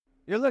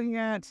You're looking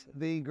at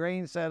the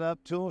grain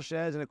setup, tool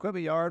sheds, and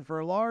equipment yard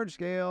for a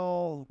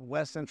large-scale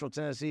West Central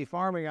Tennessee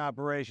farming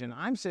operation.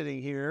 I'm sitting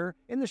here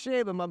in the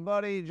shade of my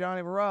buddy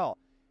Johnny Verell.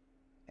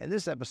 In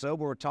this episode,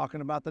 we're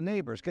talking about the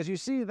neighbors, because you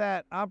see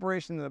that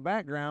operation in the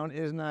background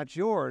is not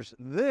yours.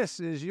 This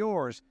is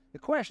yours. The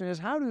question is,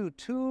 how do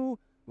two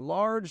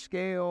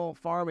large-scale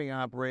farming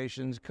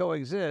operations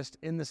coexist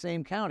in the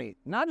same county?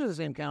 Not just the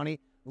same county,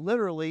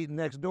 literally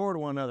next door to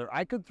one another.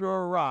 I could throw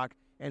a rock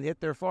and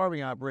hit their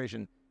farming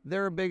operation.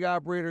 They're a big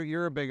operator,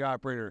 you're a big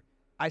operator.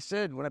 I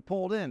said, when I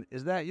pulled in,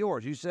 is that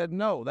yours? You said,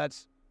 no,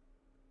 that's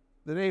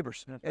the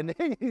neighbors. And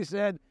then you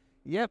said,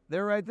 yep,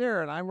 they're right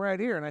there, and I'm right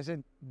here. And I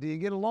said, do you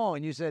get along?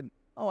 And you said,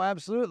 oh,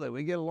 absolutely.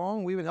 We get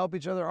along. We even help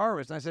each other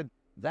harvest. And I said,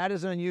 that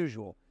is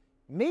unusual.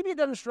 Maybe it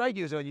doesn't strike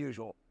you as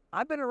unusual.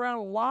 I've been around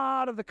a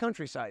lot of the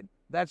countryside.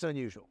 That's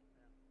unusual.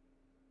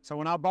 So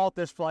when I bought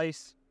this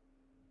place,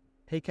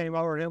 he came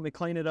over and helped me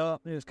clean it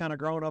up. It was kind of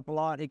growing up a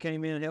lot. He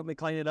came in and helped me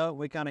clean it up.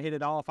 We kind of hit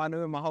it off. I knew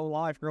him my whole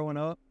life growing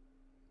up.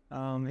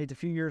 He's a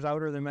few years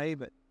older than me,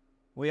 but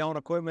we own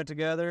equipment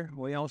together.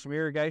 We own some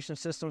irrigation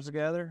systems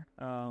together.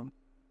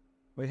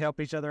 We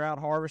help each other out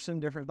harvesting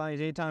different things.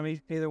 Anytime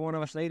either one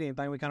of us need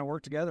anything, we kind of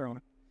work together on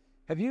it.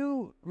 Have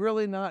you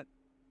really not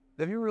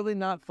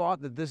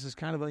thought that this is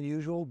kind of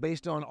unusual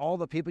based on all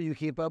the people you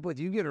keep up with?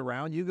 You get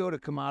around, you go to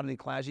commodity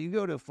classes, you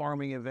go to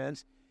farming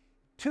events.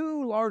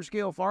 Two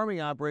large-scale farming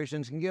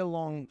operations can get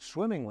along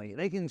swimmingly.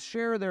 They can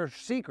share their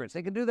secrets.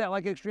 They can do that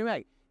like Extreme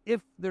Ag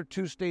if they're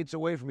two states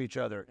away from each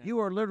other. You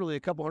are literally a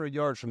couple hundred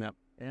yards from them.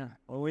 Yeah.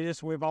 Well,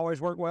 we've always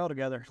worked well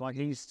together. Like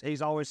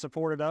he's always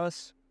supported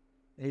us.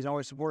 He's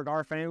always supported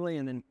our family.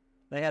 And then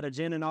they had a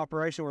ginning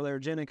operation where they were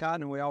ginning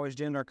cotton, and we always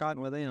ginned our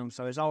cotton with them.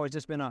 So it's always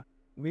just been a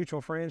mutual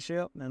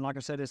friendship. And like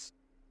I said,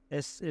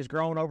 it's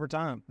grown over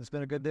time. It's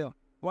been a good deal.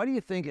 Why do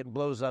you think it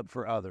blows up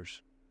for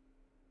others?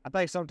 I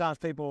think sometimes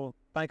people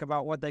think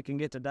about what they can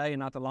get today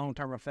and not the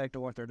long-term effect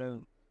of what they're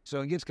doing.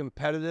 So it gets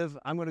competitive.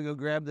 I'm going to go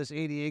grab this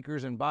 80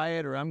 acres and buy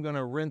it, or I'm going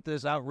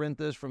to out-rent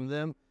this from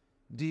them.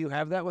 Do you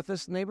have that with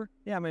this neighbor?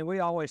 Yeah, I mean, we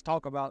always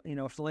talk about,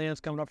 if the land's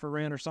coming up for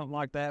rent or something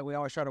like that, we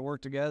always try to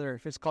work together.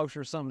 If it's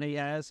closer to something he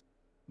has,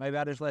 maybe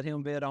I just let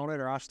him bid on it,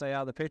 or I stay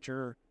out of the picture,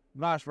 or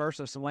vice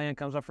versa. If some land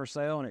comes up for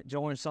sale and it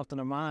joins something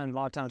of mine, a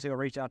lot of times he'll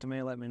reach out to me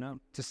and let me know.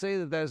 To say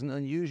that that's an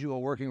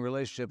unusual working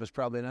relationship is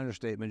probably an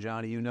understatement,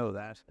 Johnny. You know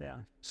that. Yeah.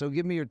 So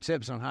give me your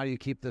tips on how do you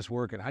keep this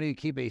working? How do you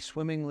keep a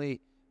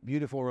swimmingly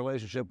beautiful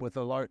relationship with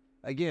a large...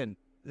 Again,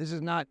 this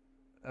is not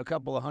a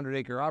couple of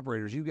 100-acre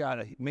operators. You've got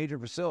a major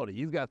facility.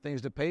 You've got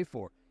things to pay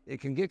for. It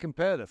can get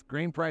competitive.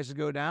 Grain prices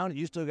go down.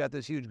 You still got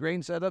this huge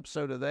grain setup.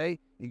 So do they.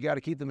 You got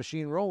to keep the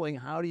machine rolling.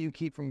 How do you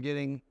keep from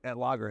getting at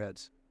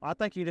loggerheads? I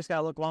think you just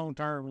got to look long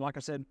term. Like I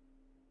said,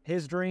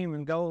 his dream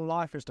and goal in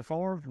life is to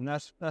farm, and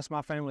that's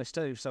my family's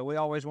too. So we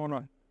always want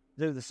to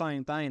do the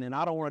same thing, and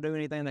I don't want to do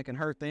anything that can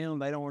hurt them.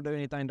 They don't want to do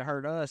anything to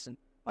hurt us. And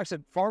like I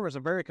said, farming is a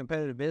very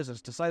competitive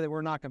business. To say that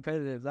we're not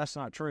competitive, that's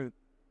not true.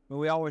 But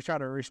we always try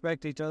to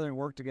respect each other and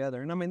work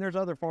together. And I mean, there's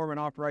other farming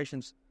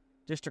operations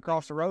just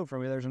across the road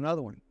from me. There's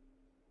another one,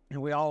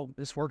 and we all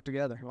just work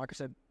together. Like I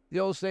said, the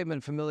old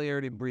statement,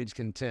 familiarity breeds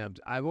contempt.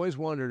 I've always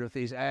wondered if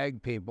these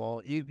ag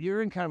people,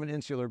 you're in kind of an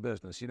insular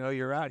business.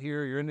 You're out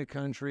here, you're in the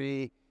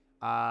country.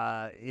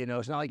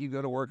 It's not like you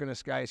go to work in a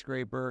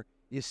skyscraper.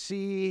 You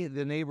see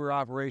the neighbor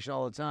operation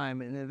all the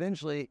time, and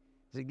eventually,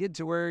 does it get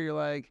to where you're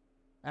like,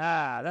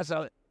 that's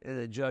how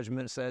the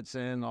judgment sets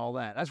in, all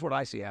that. That's what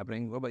I see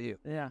happening. What about you?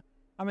 Yeah.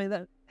 I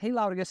mean, he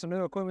allowed to get some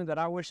new equipment that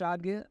I wish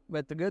I'd get,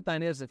 but the good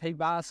thing is if he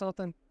buys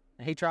something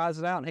and he tries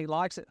it out and he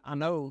likes it, I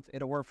know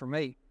it'll work for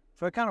me.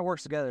 So it kind of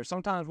works together.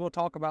 Sometimes we'll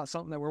talk about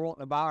something that we're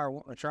wanting to buy or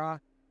wanting to try.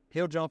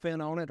 He'll jump in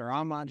on it, or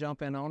I might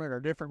jump in on it, or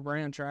different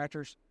brand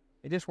tractors.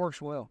 It just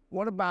works well.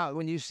 What about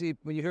when you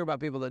hear about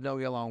people that don't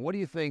get along? What do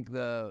you think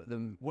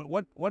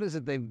what is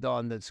it they've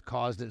done that's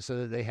caused it so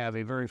that they have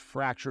a very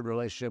fractured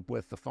relationship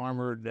with the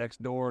farmer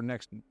next door,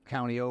 next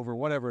county over,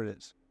 whatever it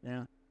is?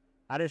 Yeah,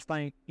 I just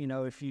think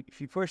if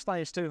you push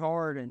things too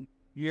hard and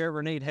you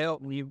ever need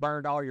help and you've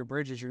burned all your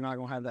bridges, you're not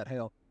gonna have that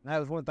help. And that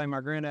was one thing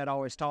my granddad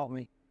always taught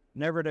me.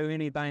 Never do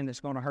anything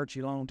that's going to hurt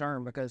you long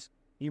term, because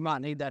you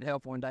might need that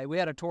help one day. We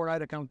had a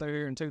tornado come through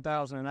here in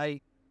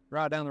 2008,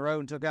 right down the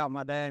road, and took out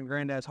my dad and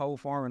granddad's whole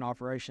farming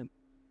operation.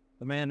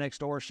 The man next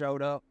door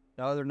showed up.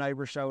 The other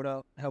neighbors showed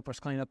up, helped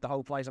us clean up the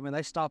whole place. I mean,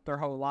 they stopped their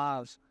whole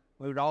lives,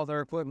 moved all their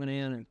equipment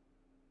in, and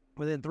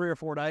within 3 or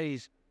 4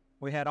 days,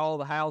 we had all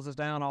the houses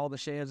down, all the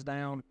sheds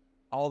down,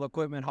 all the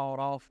equipment hauled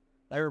off.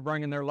 They were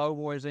bringing their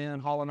lowboys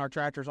in, hauling our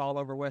tractors all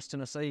over West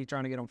Tennessee,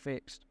 trying to get them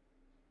fixed.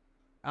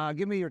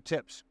 Give me your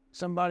tips.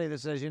 Somebody that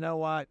says, you know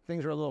what,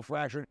 things are a little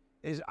fractured.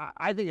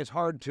 I think it's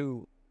hard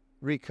to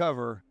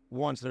recover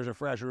once there's a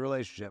fractured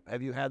relationship.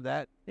 Have you had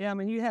that? Yeah, I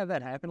mean, you have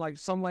that happen. Like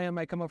some land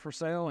may come up for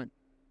sale and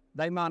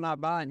they might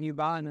not buy it and you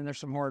buy it, and then there's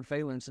some hard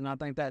feelings. And I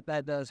think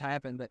that does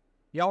happen. But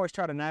you always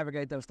try to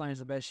navigate those things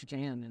the best you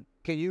can. And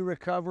can you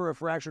recover a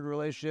fractured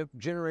relationship,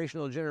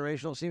 generational to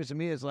generational? It seems to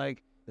me it's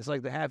like It's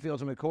like the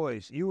Hatfields and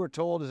McCoys. You were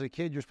told as a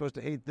kid you're supposed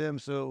to hate them,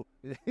 so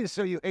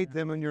you hate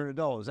them when you're an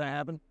adult. Does that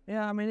happen?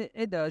 Yeah, I mean,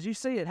 it does. You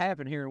see it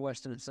happen here in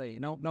West Tennessee.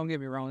 Don't get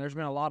me wrong. There's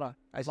been a lot of...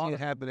 I see it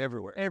happen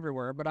everywhere.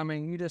 Everywhere. But, I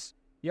mean,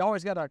 you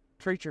always got to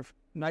treat your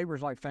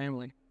neighbors like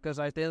family, because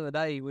at the end of the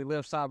day, we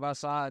live side by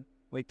side.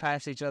 We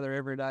pass each other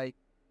every day.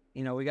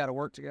 We got to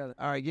work together.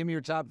 All right, give me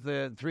your top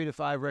 3 to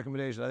 5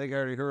 recommendations. I think I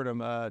already heard them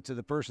to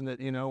the person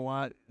that, you know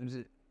what,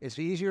 it's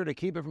easier to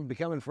keep it from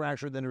becoming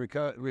fractured than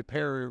to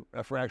repair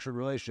a fractured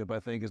relationship, I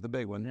think, is the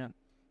big one. Yeah.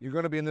 You're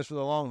going to be in this for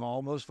the long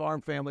haul. Most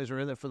farm families are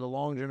in it for the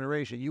long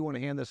generation. You want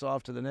to hand this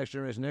off to the next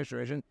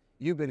generation.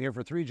 You've been here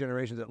for 3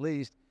 generations at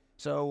least.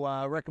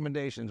 So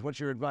recommendations,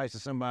 what's your advice to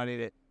somebody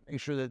to make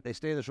sure that they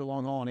stay this for the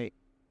long haul in a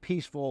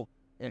peaceful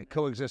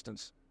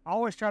coexistence? I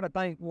always try to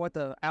think what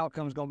the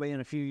outcome's going to be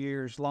in a few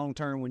years long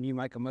term when you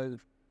make a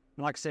move.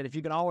 And like I said, if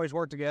you can always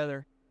work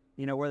together,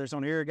 whether it's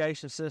on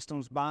irrigation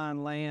systems,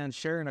 buying land,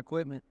 sharing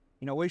equipment.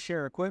 We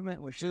share equipment.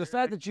 So the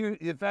fact that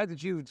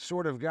you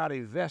sort of got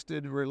a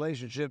vested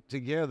relationship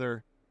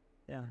together,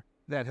 yeah,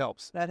 that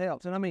helps. That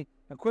helps. And I mean,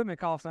 equipment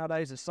cost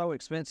nowadays is so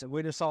expensive.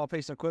 We just saw a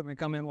piece of equipment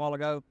come in a while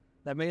ago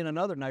that me and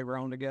another neighbor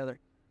own together.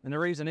 And the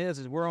reason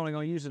is we're only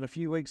going to use it a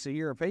few weeks a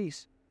year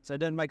apiece. So it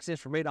doesn't make sense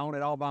for me to own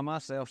it all by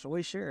myself. So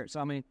we share it.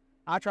 So I mean,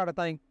 I try to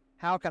think,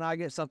 how can I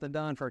get something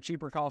done for a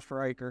cheaper cost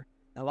per acre?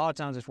 And a lot of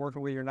times it's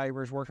working with your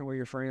neighbors, working with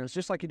your friends,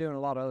 just like you're doing a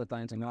lot of other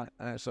things in life.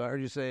 So I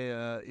heard you say,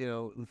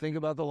 think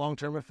about the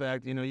long-term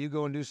effect. You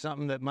go and do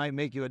something that might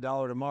make you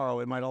 $1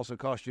 tomorrow. It might also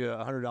cost you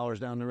 $100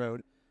 down the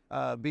road.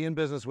 Be in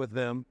business with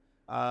them.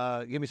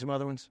 Give me some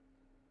other ones.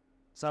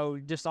 So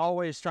just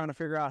always trying to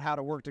figure out how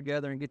to work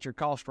together and get your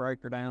cost per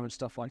acre down and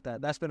stuff like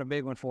that. That's been a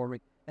big one for me.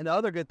 And the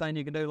other good thing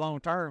you can do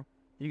long-term,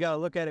 you got to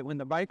look at it when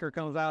the banker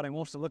comes out and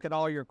wants to look at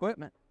all your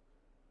equipment.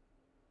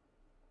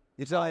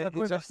 You tell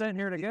sitting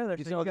here together.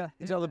 You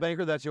tell the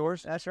banker that's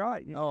yours? That's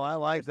right. Oh, I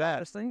like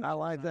that. I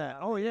like that.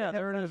 Oh, yeah.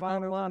 They're in his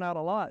line out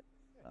a lot.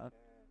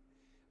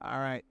 All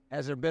right.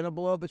 Has there been a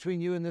blow up between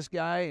you and this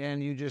guy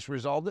and you just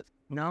resolved it?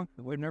 No,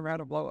 we've never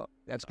had a blow up.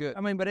 That's good.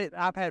 I mean, but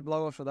I've had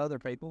blow ups with other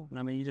people.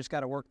 I mean, you just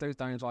got to work through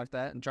things like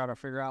that and try to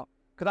figure out.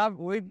 Because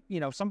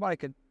somebody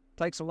could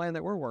take some land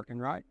that we're working,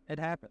 right? It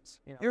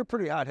happens. You're a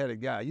pretty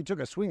hot-headed guy. You took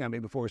a swing on me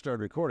before we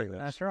started recording this.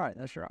 That's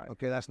right.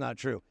 Okay, that's not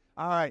true.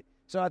 All right.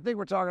 So I think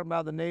we're talking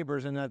about the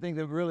neighbors, and I think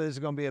that really is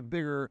going to be a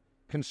bigger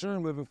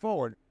concern moving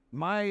forward.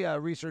 My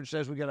research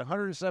says we got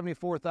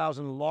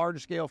 174,000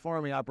 large-scale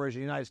farming operations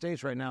in the United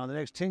States right now. In the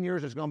next 10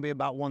 years, it's going to be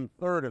about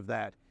 1/3 of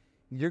that.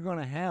 You're going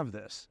to have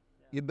this.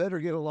 Yeah. You better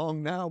get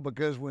along now,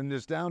 because when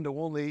it's down to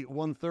only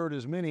 1/3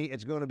 as many,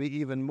 it's going to be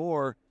even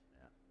more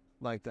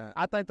like that.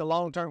 I think the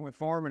long term with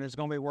farming is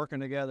going to be working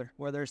together,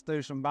 whether it's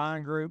through some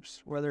buying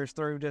groups, whether it's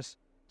through just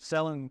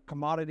selling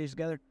commodities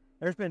together.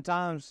 There's been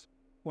times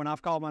when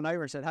I've called my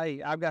neighbor and said,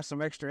 hey, I've got some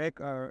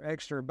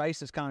extra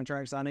basis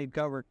contracts I need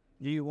covered.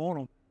 Do you want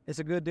them? It's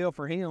a good deal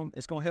for him.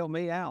 It's going to help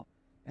me out.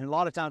 And a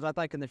lot of times I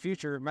think in the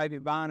future, maybe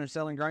buying and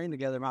selling grain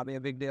together might be a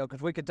big deal,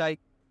 because we could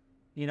take,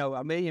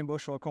 1 million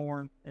bushel of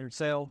corn and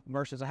sell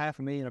versus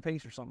 500,000 a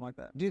piece or something like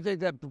that. Do you think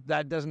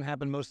that doesn't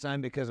happen most of the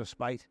time because of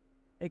spite?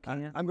 It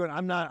can.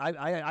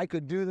 I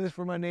could do this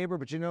for my neighbor,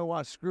 but you know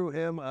what? Screw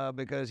him,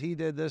 because he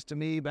did this to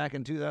me back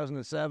in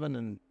 2007.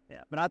 And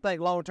yeah, but I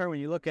think long term,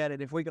 when you look at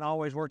it, if we can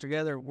always work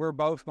together, we're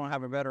both going to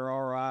have a better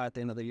ROI at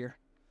the end of the year.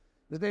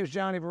 His name's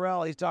Johnny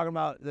Verell. He's talking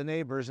about the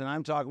neighbors, and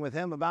I'm talking with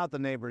him about the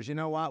neighbors. You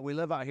know what? We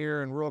live out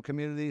here in rural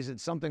communities.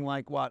 It's something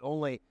like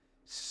only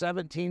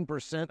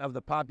 17% of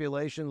the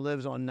population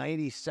lives on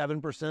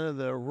 97% of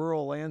the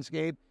rural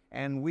landscape,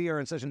 and we are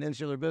in such an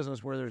insular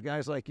business where there's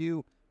guys like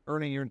you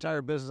earning your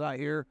entire business out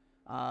here.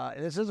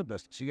 And this is a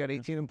business. You got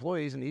 18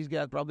 employees, and he's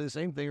got probably the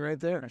same thing right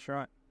there. That's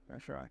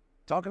right.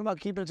 Talking about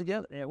keeping it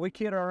together. Yeah, we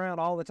kid around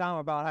all the time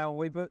about how when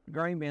we put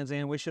grain bins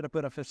in, we should have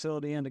put a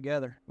facility in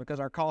together, because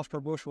our cost per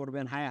bushel would have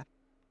been half.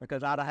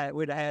 Because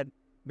we'd have had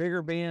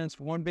bigger bins,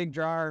 one big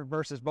dryer,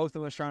 versus both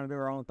of us trying to do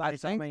our own thing.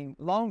 I mean,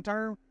 long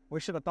term, we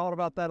should have thought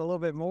about that a little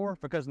bit more,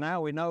 because now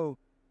we know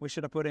we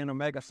should have put in a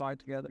mega site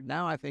together.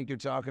 Now I think you're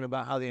talking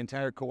about how the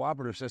entire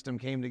cooperative system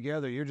came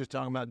together. You're just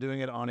talking about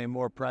doing it on a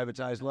more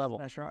privatized level.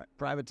 That's right.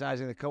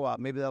 Privatizing the co-op.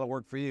 Maybe that'll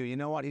work for you. You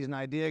know what? He's an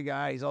idea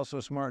guy. He's also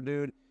a smart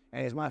dude.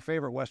 And he's my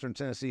favorite Western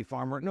Tennessee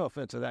farmer. No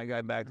offense to that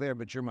guy back there,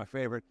 but you're my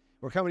favorite.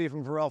 We're coming to you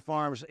from Verell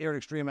Farms, here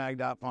at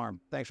ExtremeAg.farm.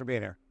 Thanks for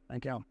being here.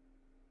 Thank you.